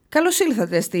Καλώς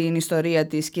ήλθατε στην ιστορία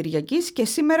της Κυριακής και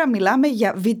σήμερα μιλάμε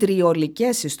για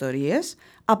βιτριολικές ιστορίες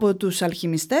από τους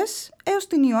αλχημιστές έως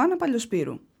την Ιωάννα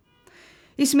Παλιοσπύρου.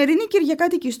 Η σημερινή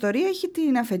κυριακάτικη ιστορία έχει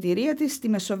την αφετηρία της στη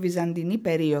Μεσοβυζαντινή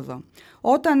περίοδο,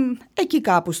 όταν εκεί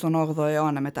κάπου στον 8ο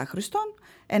αιώνα μετά Χριστόν,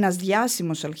 ένας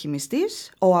διάσημος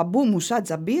αλχημιστής, ο Αμπού Μουσά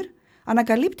Τζαμπίρ,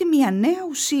 ανακαλύπτει μια νέα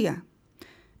ουσία.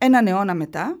 Έναν αιώνα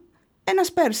μετά,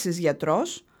 ένας Πέρσης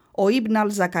γιατρός, ο Ιμπν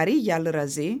Αλ Ζακαρίγια Αλ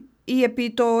Ραζί, ή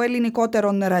επί το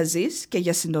ελληνικότερον Ραζής και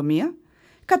για συντομία,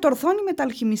 κατορθώνει με τα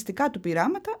αλχημιστικά του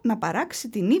πειράματα να παράξει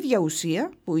την ίδια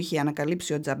ουσία που είχε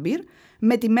ανακαλύψει ο Τζαμπίρ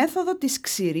με τη μέθοδο της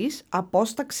ξηρής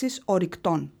απόσταξης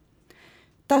ορυκτών.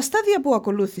 Τα στάδια που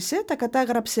ακολούθησε τα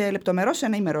κατάγραψε λεπτομερώς σε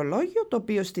ένα ημερολόγιο, το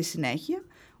οποίο στη συνέχεια,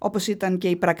 όπως ήταν και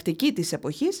η πρακτική της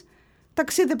εποχής,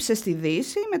 ταξίδεψε στη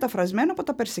Δύση μεταφρασμένο από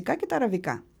τα περσικά και τα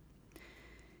αραβικά.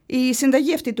 Η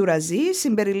συνταγή αυτή του Ραζί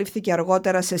συμπεριλήφθηκε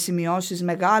αργότερα σε σημειώσεις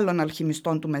μεγάλων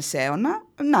αλχημιστών του Μεσαίωνα,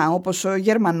 όπως ο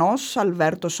Γερμανός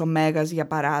Αλβέρτος ο Μέγας για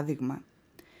παράδειγμα.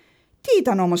 Τι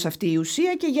ήταν όμως αυτή η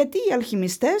ουσία και γιατί οι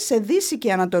αλχημιστές σε Δύση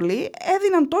και Ανατολή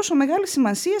έδιναν τόσο μεγάλη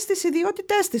σημασία στις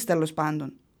ιδιότητές της τέλος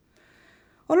πάντων?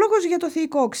 Ο λόγος για το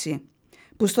θεϊκό οξύ,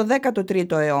 που στο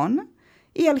 13ο αιώνα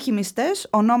οι αλχημιστές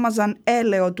ονόμαζαν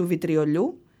έλαιο του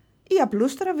βιτριολιού ή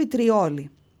απλούστερα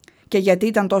βιτριόλι. Και γιατί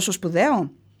ήταν τόσο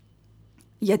σπουδαίο?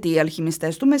 Γιατί οι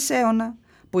αλχημιστές του Μεσαίωνα,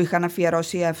 που είχαν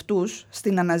αφιερώσει εαυτούς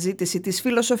στην αναζήτηση της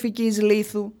φιλοσοφικής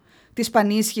λίθου, της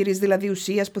πανίσχυρης δηλαδή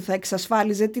ουσίας που θα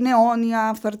εξασφάλιζε την αιώνια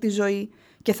αυθαρτή ζωή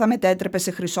και θα μετέτρεπε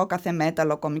σε χρυσό κάθε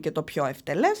μέταλλο ακόμη και το πιο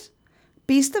ευτελές,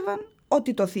 πίστευαν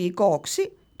ότι το θεϊκό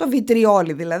οξύ, το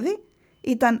βιτριόλι δηλαδή,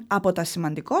 ήταν από τα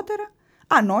σημαντικότερα,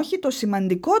 αν όχι το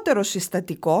σημαντικότερο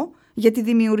συστατικό για τη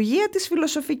δημιουργία της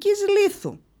φιλοσοφικής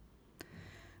λίθου.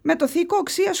 Με το θεϊκό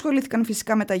οξύ ασχολήθηκαν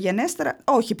φυσικά μεταγενέστερα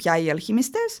όχι πια οι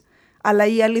αλχημιστές, αλλά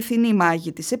οι αληθινοί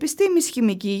μάγοι της επιστήμης,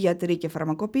 χημικοί, γιατροί και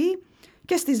φαρμακοποιοί,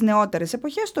 και στις νεότερες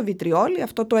εποχές το βιτριόλι,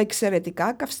 αυτό το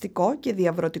εξαιρετικά καυστικό και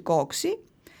διαβρωτικό οξύ,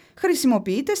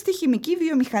 χρησιμοποιείται στη χημική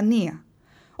βιομηχανία.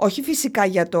 Όχι φυσικά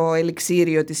για το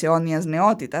ελιξίριο της αιώνιας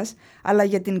νεότητας, αλλά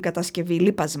για την κατασκευή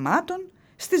λιπασμάτων,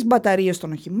 στις μπαταρίες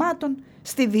των οχημάτων,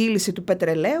 στη διήλυση του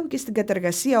πετρελαίου και στην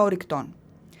κατεργασία ορυκτών.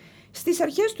 Στις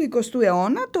αρχές του 20ου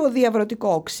αιώνα το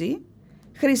διαβρωτικό οξύ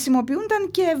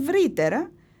χρησιμοποιούνταν και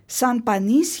ευρύτερα σαν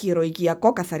πανίσχυρο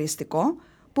οικιακό καθαριστικό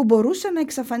που μπορούσε να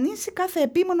εξαφανίσει κάθε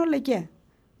επίμονο λεκέ.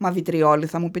 Μα βιτριόλι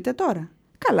θα μου πείτε τώρα?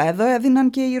 Καλά, εδώ έδιναν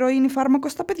και ηρωίνη φάρμακο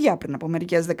στα παιδιά πριν από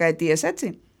μερικές δεκαετίες,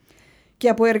 έτσι. Και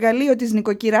από εργαλείο της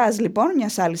νοικοκυράς λοιπόν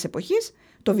μιας άλλης εποχής,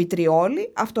 το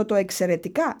βιτριόλι, αυτό το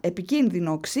εξαιρετικά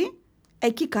επικίνδυνο οξύ,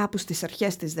 εκεί κάπου στις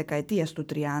αρχές της δεκαετίας του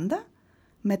 30,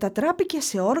 μετατράπηκε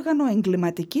σε όργανο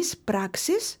εγκληματικής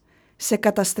πράξης, σε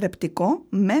καταστρεπτικό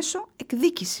μέσο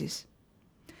εκδίκησης.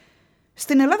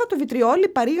 Στην Ελλάδα το βιτριόλι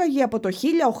παρήγαγε από το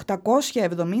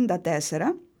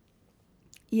 1874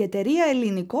 η εταιρεία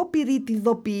Ελληνικό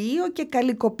Πυρητιδοποιείο και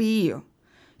Καλικοποιείο,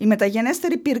 η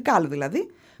μεταγενέστερη Πυρκάλ δηλαδή,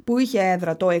 που είχε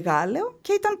έδρα το Εγάλεο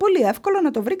και ήταν πολύ εύκολο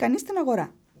να το βρει κανείς στην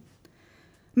αγορά.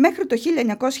 Μέχρι το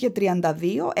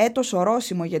 1932, έτος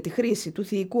ορόσημο για τη χρήση του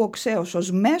θεϊκού οξέως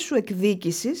ως μέσου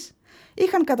εκδίκησης,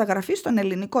 είχαν καταγραφεί στον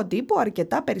ελληνικό τύπο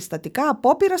αρκετά περιστατικά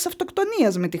απόπειρας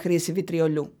αυτοκτονίας με τη χρήση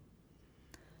βιτριολιού.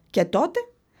 Και τότε,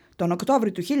 τον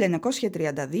Οκτώβρη του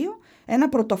 1932, ένα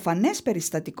πρωτοφανές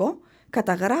περιστατικό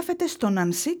καταγράφεται στο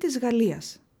Νανσί της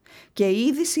Γαλλίας. Και η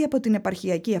είδηση από την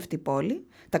επαρχιακή αυτή πόλη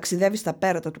ταξιδεύει στα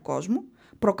πέρατα του κόσμου,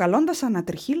 προκαλώντας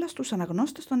ανατριχύλα στους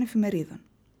αναγνώστες των εφημερίδων.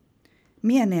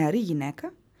 Μία νεαρή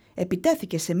γυναίκα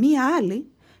επιτέθηκε σε μία άλλη,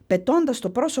 πετώντας το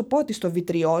πρόσωπό της στο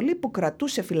βιτριόλι που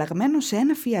κρατούσε φυλαγμένο σε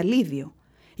ένα φιαλίδιο,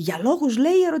 για λόγους,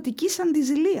 λέει, ερωτικής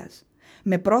αντιζηλίας,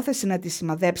 με πρόθεση να τη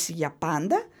σημαδέψει για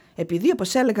πάντα, επειδή,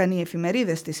 όπως έλεγαν οι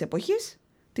εφημερίδες της εποχής,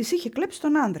 της είχε κλέψει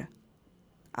τον άντρα.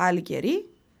 Άλλοι καιροί,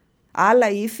 άλλα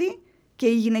ήθη και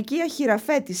η γυναικεία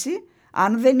χειραφέτηση,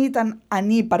 αν δεν ήταν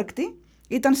ανύπαρκτη,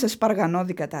 ήταν σε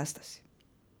σπαργανώδη κατάσταση.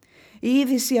 Η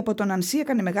είδηση από τον Νανσί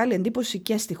έκανε μεγάλη εντύπωση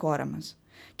και στη χώρα μας.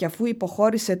 Και αφού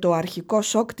υποχώρησε το αρχικό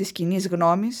σοκ της κοινής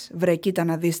γνώμης, βρε κοίτα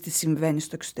να δεις τι συμβαίνει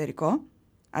στο εξωτερικό,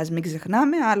 ας μην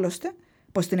ξεχνάμε άλλωστε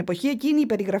πως την εποχή εκείνη οι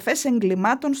περιγραφές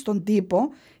εγκλημάτων στον τύπο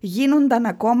γίνονταν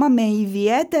ακόμα με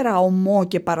ιδιαίτερα ομό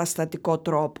και παραστατικό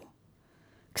τρόπο.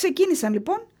 Ξεκίνησαν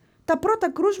λοιπόν τα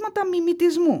πρώτα κρούσματα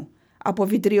μιμητισμού από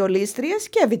βιτριολίστριες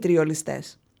και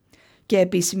βιτριολιστές. Και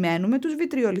επισημαίνουμε τους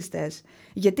βιτριολιστές,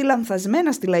 γιατί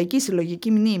λανθασμένα στη λαϊκή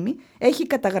συλλογική μνήμη έχει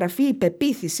καταγραφεί η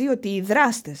πεποίθηση ότι οι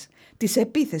δράστες της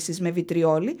επίθεσης με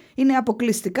βιτριόλι είναι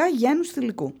αποκλειστικά γένους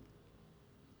θηλυκού.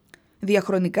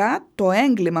 Διαχρονικά, το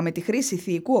έγκλημα με τη χρήση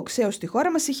θεϊκού οξέως στη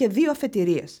χώρα μας είχε δύο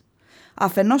αφετηρίες.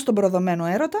 Αφενός τον προδομένο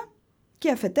έρωτα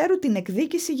και αφετέρου την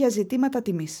εκδίκηση για ζητήματα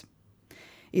τιμής.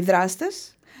 Οι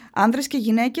δράστες, άνδρες και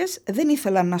γυναίκες, δεν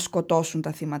ήθελαν να σκοτώσουν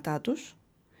τα θύματά τους,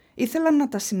 ήθελαν να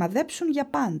τα σημαδέψουν για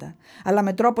πάντα, αλλά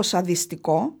με τρόπο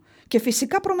σαδιστικό και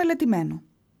φυσικά προμελετημένο.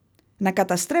 Να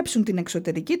καταστρέψουν την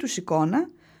εξωτερική τους εικόνα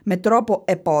με τρόπο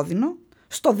επώδυνο,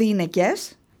 στο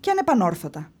διηνεκές και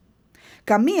ανεπανόρθωτα.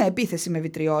 Καμία επίθεση με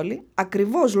βιτριόλι,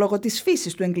 ακριβώς λόγω της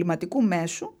φύσης του εγκληματικού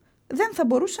μέσου, δεν θα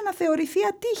μπορούσε να θεωρηθεί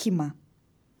ατύχημα.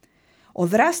 Ο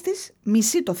δράστης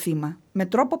μισεί το θύμα με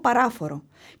τρόπο παράφορο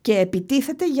και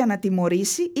επιτίθεται για να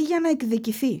τιμωρήσει ή για να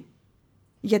εκδικηθεί.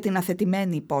 Για την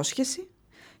αθετημένη υπόσχεση,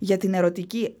 για την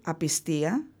ερωτική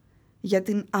απιστία, για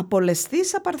την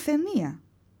απολεσθήσα παρθενία.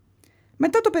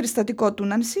 Μετά το περιστατικό του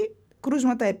Νανσί,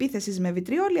 κρούσματα επίθεσης με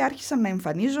βιτριόλι άρχισαν να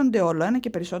εμφανίζονται όλο ένα και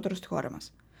περισσότερο στη χώρα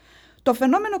μας. Το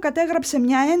φαινόμενο κατέγραψε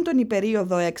μια έντονη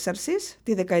περίοδο έξαρσης,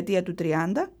 τη δεκαετία του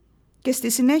 30, και στη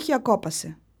συνέχεια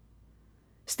κόπασε.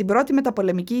 Στην πρώτη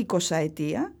μεταπολεμική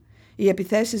 20ετία, οι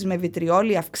επιθέσεις με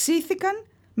βιτριόλι αυξήθηκαν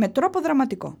με τρόπο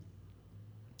δραματικό.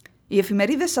 Οι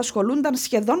εφημερίδες ασχολούνταν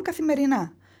σχεδόν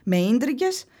καθημερινά με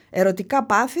ίντριγκες, ερωτικά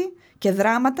πάθη και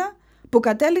δράματα που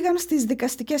κατέληγαν στις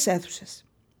δικαστικές αίθουσες.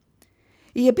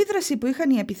 Η επίδραση που είχαν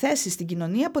οι επιθέσεις στην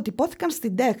κοινωνία αποτυπώθηκαν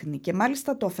στην τέχνη και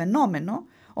μάλιστα το φαινόμενο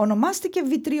ονομάστηκε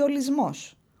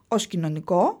βιτριολισμός, ως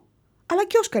κοινωνικό αλλά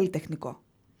και ως καλλιτεχνικό.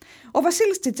 Ο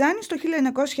Βασίλης Τσιτσάνης το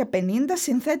 1950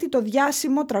 συνθέτει το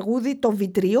διάσημο τραγούδι «Το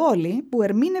Βιτριόλι» που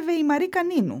ερμήνευε η Μαρή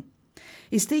Κανίνου.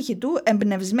 Οι στίχοι του,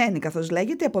 εμπνευσμένοι καθώς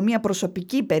λέγεται από μια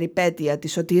προσωπική περιπέτεια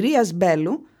της Σωτηρίας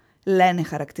Μπέλου, λένε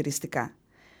χαρακτηριστικά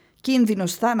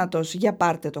 «Κίνδυνος θάνατος για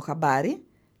πάρτε το χαμπάρι,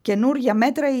 καινούρια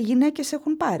μέτρα οι γυναίκες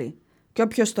έχουν πάρει και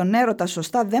όποιος τον έρωτα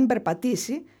σωστά δεν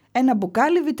περπατήσει, ένα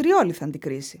μπουκάλι βιτριόλι θα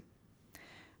αντικρίσει».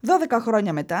 12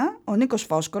 χρόνια μετά, ο Νίκος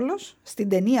Φόσκολος, στην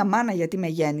ταινία «Μάνα γιατί με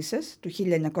γέννησες» του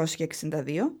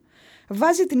 1962,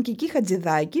 βάζει την Κική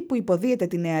Χατζηδάκη που υποδίεται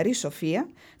τη νεαρή Σοφία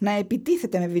να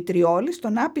επιτίθεται με βιτριόλι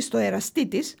στον άπιστο εραστή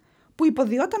της που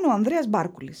υποδιόταν ο Ανδρέας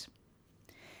Μπάρκουλης.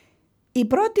 Η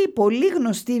πρώτη πολύ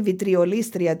γνωστή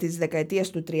βιτριολίστρια της δεκαετίας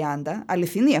του 30,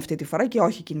 αληθινή αυτή τη φορά και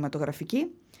όχι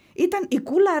κινηματογραφική, ήταν η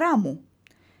Κούλα Ράμου.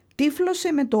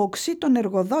 Τύφλωσε με το οξύ τον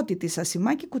εργοδότη της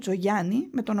Ασημάκη Κουτσογιάννη,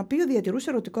 με τον οποίο διατηρούσε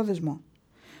ερωτικό δεσμό.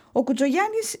 Ο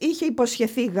Κουτσογιάννης είχε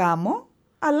υποσχεθεί γάμο,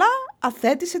 αλλά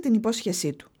αθέτησε την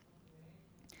υπόσχεσή του.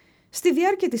 Στη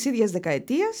διάρκεια της ίδιας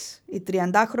δεκαετίας, η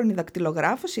 30χρονη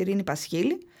δακτυλογράφος Ειρήνη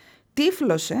Πασχίλη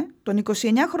τύφλωσε τον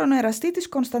 29χρονο εραστή της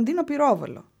Κωνσταντίνο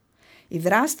Πυρόβολο. Η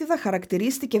δράστιδα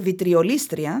χαρακτηρίστηκε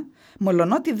βιτριολίστρια,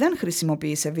 μολονότι δεν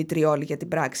χρησιμοποίησε βιτριόλι για την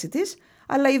πράξη της,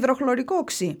 αλλά υδροχλωρικό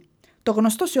οξύ, το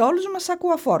γνωστό σε όλους μας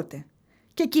ακουαφόρτε.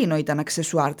 Και εκείνο ήταν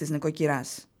αξεσουάρ της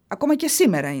νοικοκυράς. Ακόμα και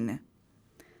σήμερα είναι.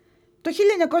 Το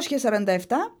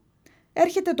 1947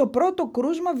 έρχεται το πρώτο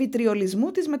κρούσμα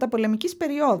βιτριολισμού της μεταπολεμικής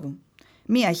περίοδου.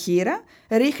 Μία χήρα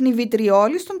ρίχνει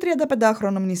βιτριόλι στον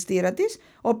 35χρονο μνηστήρα της,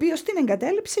 ο οποίος την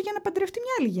εγκατέλειψε για να παντρευτεί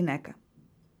μια άλλη γυναίκα.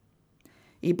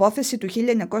 Η υπόθεση του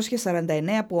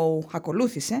 1949 που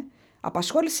ακολούθησε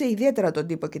απασχόλησε ιδιαίτερα τον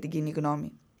τύπο και την κοινή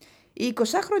γνώμη. Η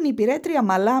 20χρονη υπηρέτρια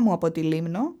Μαλάμου από τη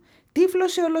Λίμνο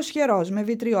τύφλωσε ολοσχερός με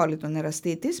βιτριόλι τον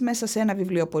εραστή της, μέσα σε ένα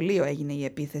βιβλιοπωλείο έγινε η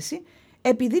επίθεση,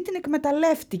 επειδή την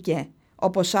εκμεταλλεύτηκε,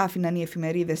 όπως άφηναν οι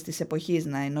εφημερίδες της εποχής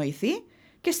να εννοηθεί,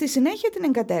 και στη συνέχεια την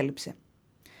εγκατέλειψε.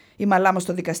 Η Μαλάμου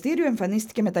στο δικαστήριο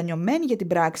εμφανίστηκε μετανιωμένη για την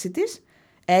πράξη της,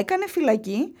 έκανε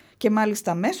φυλακή και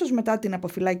μάλιστα αμέσως μετά την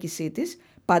αποφυλάκησή της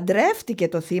παντρεύτηκε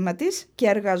το θύμα της και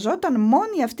εργαζόταν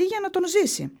μόνη αυτή για να τον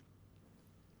ζήσει.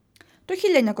 Το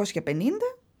 1950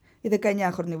 η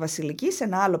 19χρονη Βασιλική σε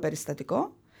ένα άλλο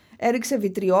περιστατικό έριξε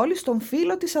βιτριόλι στον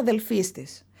φίλο της αδελφής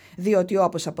της, διότι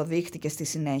όπως αποδείχτηκε στη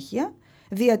συνέχεια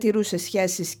διατηρούσε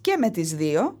σχέσεις και με τις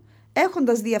δύο,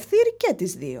 έχοντας διαφθείρει και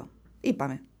τις δύο.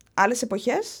 Είπαμε, άλλες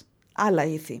εποχές, άλλα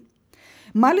ήθη.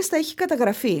 Μάλιστα έχει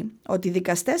καταγραφεί ότι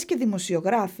δικαστές και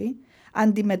δημοσιογράφοι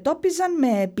αντιμετώπιζαν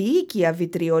με επιοίκεια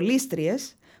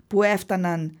βιτριολίστριες που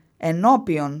έφταναν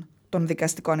ενώπιον των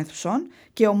δικαστικών αιθουσών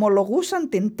και ομολογούσαν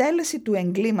την τέλεση του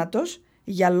εγκλήματος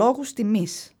για λόγους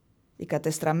τιμής. Η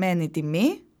κατεστραμμένη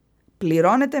τιμή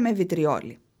πληρώνεται με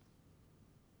βιτριόλι.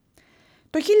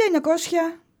 Το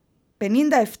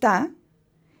 1957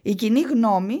 η κοινή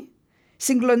γνώμη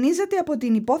συγκλονίζεται από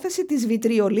την υπόθεση της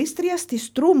βιτριολίστριας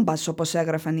της Τρούμπας, όπως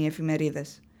έγραφαν οι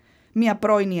εφημερίδες. Μια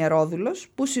πρώην ιερόδουλος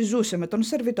που συζούσε με τον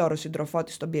σερβιτόρο συντροφό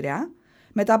της στον Πειραιά,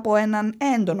 μετά από έναν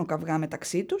έντονο καυγά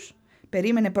μεταξύ τους,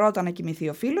 περίμενε πρώτα να κοιμηθεί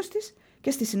ο φίλος της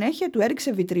και στη συνέχεια του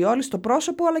έριξε βιτριόλι στο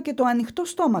πρόσωπο αλλά και το ανοιχτό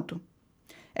στόμα του.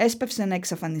 Έσπευσε να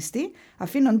εξαφανιστεί,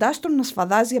 αφήνοντάς τον να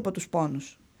σφαδάζει από τους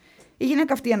πόνους. Η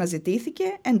γυναίκα αυτή αναζητήθηκε,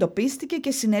 εντοπίστηκε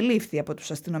και συνελήφθη από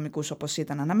τους αστυνομικούς όπως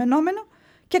ήταν αναμενόμενο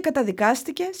και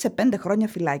καταδικάστηκε σε 5 χρόνια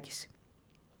φυλάκιση.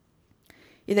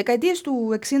 Οι δεκαετίες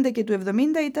του 60 και του 70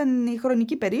 ήταν η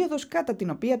χρονική περίοδος κατά την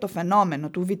οποία το φαινόμενο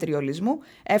του βιτριολισμού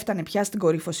έφτανε πια στην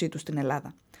κορύφωσή του στην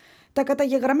Ελλάδα. Τα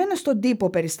καταγεγραμμένα στον τύπο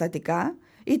περιστατικά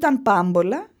ήταν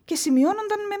πάμπολα και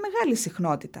σημειώνονταν με μεγάλη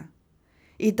συχνότητα.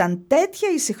 Ήταν τέτοια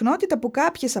η συχνότητα που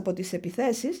κάποιες από τις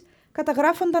επιθέσεις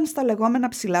καταγράφονταν στα λεγόμενα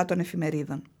ψηλά των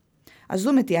εφημερίδων. Ας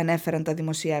δούμε τι ανέφεραν τα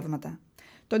δημοσιεύματα.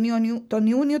 Τον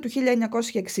Ιούνιο του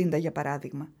 1960, για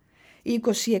παράδειγμα. Η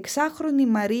 26χρονη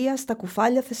Μαρία στα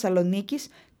κουφάλια Θεσσαλονίκης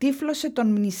τύφλωσε τον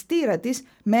μνηστήρα της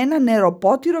με ένα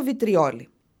νεροπότηρο βιτριόλι.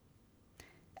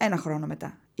 Ένα χρόνο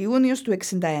μετά, Ιούνιος του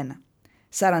 61.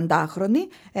 40χρονη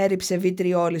έριψε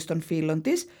βιτριόλι στον φίλον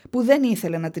της που δεν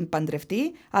ήθελε να την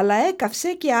παντρευτεί, αλλά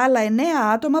έκαυσε και άλλα 9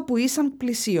 άτομα που ήσαν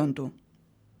πλησίον του.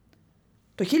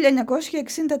 Το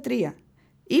 1963,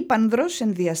 ύπανδρος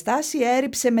εν διαστάση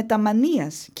έριψε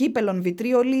μεταμανίας κύπελον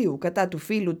βιτριολίου κατά του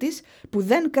φίλου της που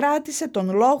δεν κράτησε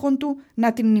τον λόγον του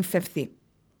να την νυμφευθεί.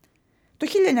 Το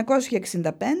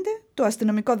 1965 το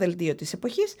αστυνομικό δελτίο της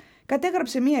εποχής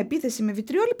κατέγραψε μία επίθεση με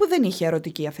βιτριόλι που δεν είχε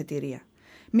ερωτική αφετηρία.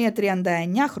 Μία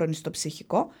 39χρονη στο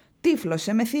ψυχικό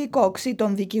τύφλωσε με θύϊκο οξύ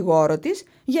τον δικηγόρο της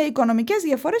για οικονομικές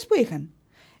διαφορές που είχαν.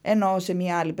 Ενώ σε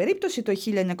μία άλλη περίπτωση το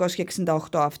 1968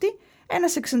 αυτή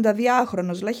ένας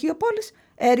 62χρονος λαχιοπόλης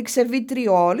έριξε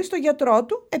βιτριόλι στο γιατρό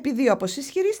του επειδή όπως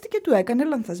ισχυρίστηκε του έκανε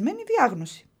λανθασμένη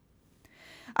διάγνωση.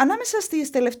 Ανάμεσα στις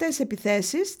τελευταίες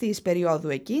επιθέσεις της περίοδου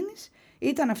εκείνης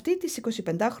ήταν αυτή της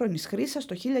 25χρονης Χρύσας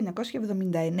το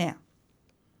 1979.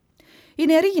 Η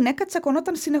νεαρή γυναίκα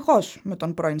τσακωνόταν συνεχώς με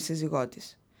τον πρώην σύζυγό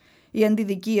της. Οι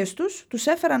αντιδικίες τους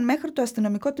έφεραν μέχρι το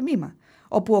αστυνομικό τμήμα,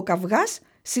 όπου ο καυγάς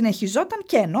συνεχιζόταν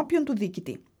και ενώπιον του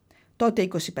διοικητή. Τότε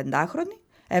η 25χρονη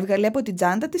έβγαλε από την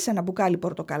τσάντα της ένα μπουκάλι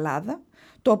πορτοκαλάδα,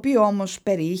 το οποίο όμως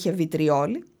περιείχε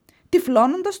βιτριόλι,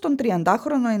 τυφλώνοντας τον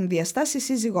 30χρονο εν διαστάσει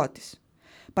σύζυγό της.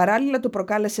 Παράλληλα του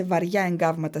προκάλεσε βαριά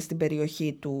εγκάβματα στην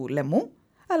περιοχή του λαιμού,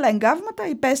 αλλά εγκάβματα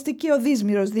υπέστη και ο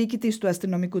δύσμυρος διοικητής του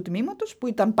αστυνομικού τμήματος που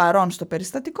ήταν παρόν στο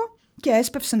περιστατικό και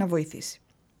έσπευσε να βοηθήσει.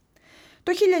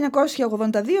 Το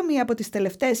 1982, μία από τις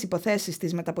τελευταίες υποθέσεις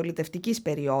της μεταπολιτευτικής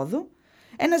περίοδου,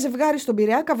 ένα ζευγάρι στον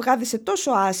Πειραιά καυγάδισε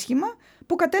τόσο άσχημα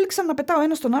που κατέληξαν να πετά ο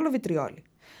ένας τον άλλο βιτριόλι.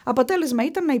 Αποτέλεσμα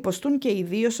ήταν να υποστούν και οι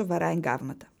δύο σοβαρά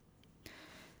εγκάβματα.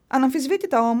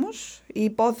 Αναμφισβήτητα όμως, η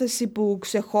υπόθεση που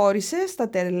ξεχώρισε στα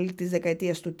τέλη της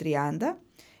δεκαετίας του 30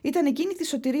 ήταν εκείνη της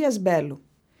σωτηρίας Μπέλου.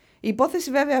 Η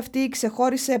υπόθεση βέβαια αυτή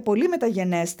ξεχώρισε πολύ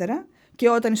μεταγενέστερα και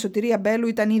όταν η σωτηρία Μπέλου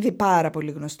ήταν ήδη πάρα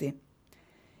πολύ γνωστή.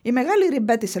 Η μεγάλη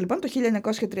ριμπέτησα λοιπόν το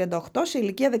 1938 σε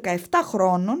ηλικία 17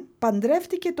 χρόνων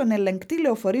παντρεύτηκε τον ελεγκτή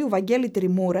λεωφορείου Βαγγέλη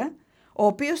Τριμούρα, ο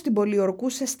οποίος την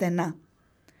πολιορκούσε στενά.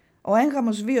 Ο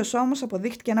έγγαμος βίος όμως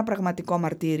αποδείχτηκε ένα πραγματικό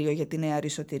μαρτύριο για τη νεαρή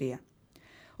σωτηρία.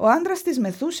 Ο άντρας της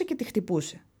μεθούσε και τη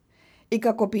χτυπούσε. Η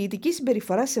κακοποιητική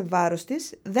συμπεριφορά σε βάρος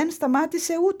της δεν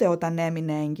σταμάτησε ούτε όταν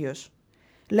έμεινε έγκυος.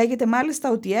 Λέγεται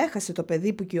μάλιστα ότι έχασε το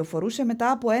παιδί που κυοφορούσε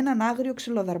μετά από έναν άγριο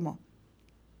ξυλοδαρμό.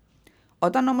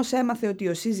 Όταν όμως έμαθε ότι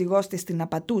ο σύζυγός της την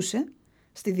απατούσε,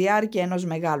 στη διάρκεια ενός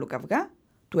μεγάλου καυγά,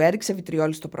 του έριξε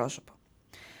βιτριόλι στο πρόσωπο.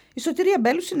 Η σωτηρία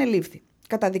Μπέλου συνελήφθη.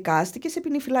 Καταδικάστηκε σε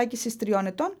ποινή φυλάκισης 3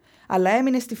 ετών, αλλά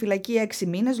έμεινε στη φυλακή 6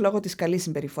 μήνες λόγω της καλής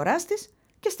συμπεριφοράς της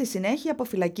και στη συνέχεια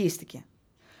αποφυλακίστηκε.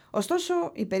 Ωστόσο,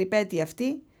 η περιπέτεια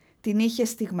αυτή την είχε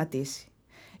στιγματίσει.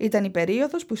 Ήταν η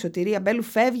περίοδος που η σωτηρία Μπέλου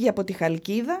φεύγει από τη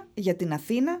Χαλκίδα για την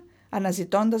Αθήνα,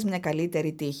 αναζητώντας μια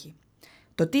καλύτερη τύχη.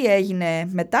 Το τι έγινε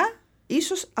μετά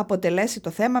ίσως αποτελέσει το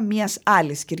θέμα μιας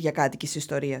άλλης κυριακάτικης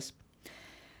ιστορίας.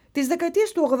 Τις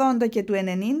δεκαετίες του 80 και του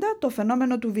 90 το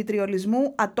φαινόμενο του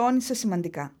βιτριολισμού ατώνησε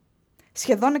σημαντικά.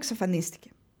 Σχεδόν εξαφανίστηκε.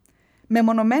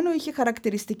 Μεμονωμένο είχε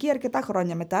χαρακτηριστική αρκετά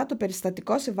χρόνια μετά το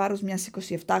περιστατικό σε βάρος μιας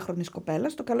 27χρονης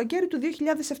κοπέλας το καλοκαίρι του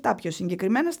 2007, πιο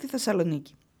συγκεκριμένα στη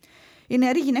Θεσσαλονίκη. Η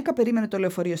νεαρή γυναίκα περίμενε το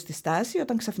λεωφορείο στη στάση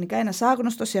όταν ξαφνικά ένας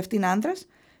άγνωστος σε αυτήν άνδρας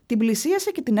την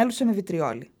πλησίασε και την έλουσε με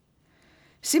βιτριόλι.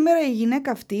 Σήμερα η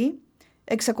γυναίκα αυτή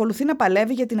εξακολουθεί να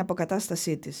παλεύει για την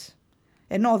αποκατάστασή της,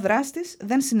 ενώ ο δράστης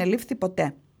δεν συνελήφθη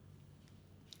ποτέ.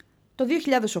 Το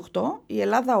 2008 η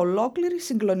Ελλάδα ολόκληρη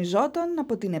συγκλονιζόταν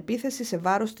από την επίθεση σε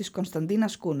βάρος της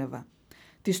Κωνσταντίνας Κούνεβα,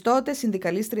 της τότε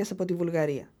συνδικαλίστριας από τη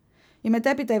Βουλγαρία. Η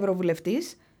μετέπειτα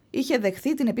ευρωβουλευτής είχε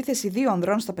δεχθεί την επίθεση 2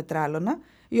 ανδρών στα Πετράλωνα,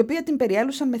 οι οποίοι την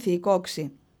περιέλουσαν με θύϊκο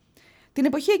οξύ. Την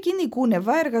εποχή εκείνη η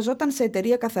Κούνεβα εργαζόταν σε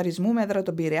εταιρεία καθαρισμού με έδρα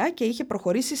τον Πειραιά και είχε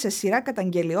προχωρήσει σε σειρά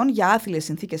καταγγελιών για άθλιες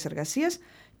συνθήκες εργασίας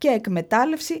και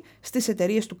εκμετάλλευση στις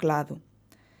εταιρείες του κλάδου.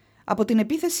 Από την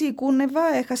επίθεση η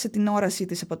Κούνεβα έχασε την όρασή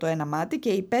της από το ένα μάτι και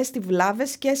υπέστη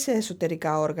βλάβες και σε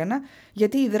εσωτερικά όργανα,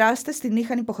 γιατί οι δράστες την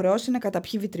είχαν υποχρεώσει να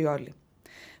καταπιεί βιτριόλι.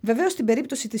 Βεβαίως, στην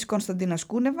περίπτωση της Κωνσταντίνας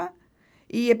Κούνεβα,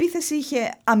 η επίθεση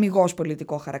είχε αμιγώς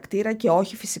πολιτικό χαρακτήρα και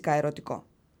όχι φυσικά ερωτικό.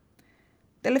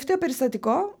 Τελευταίο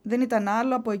περιστατικό δεν ήταν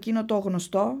άλλο από εκείνο το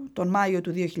γνωστό, τον Μάιο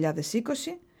του 2020,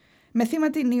 με θύμα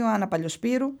την Ιωάννα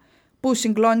Παλιοσπύρου, που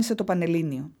συγκλόνισε το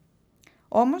Πανελλήνιο.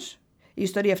 Όμως, η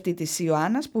ιστορία αυτή της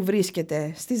Ιωάννας, που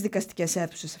βρίσκεται στις δικαστικές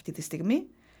αίθουσες αυτή τη στιγμή,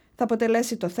 θα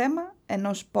αποτελέσει το θέμα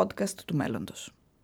ενός podcast του μέλλοντος.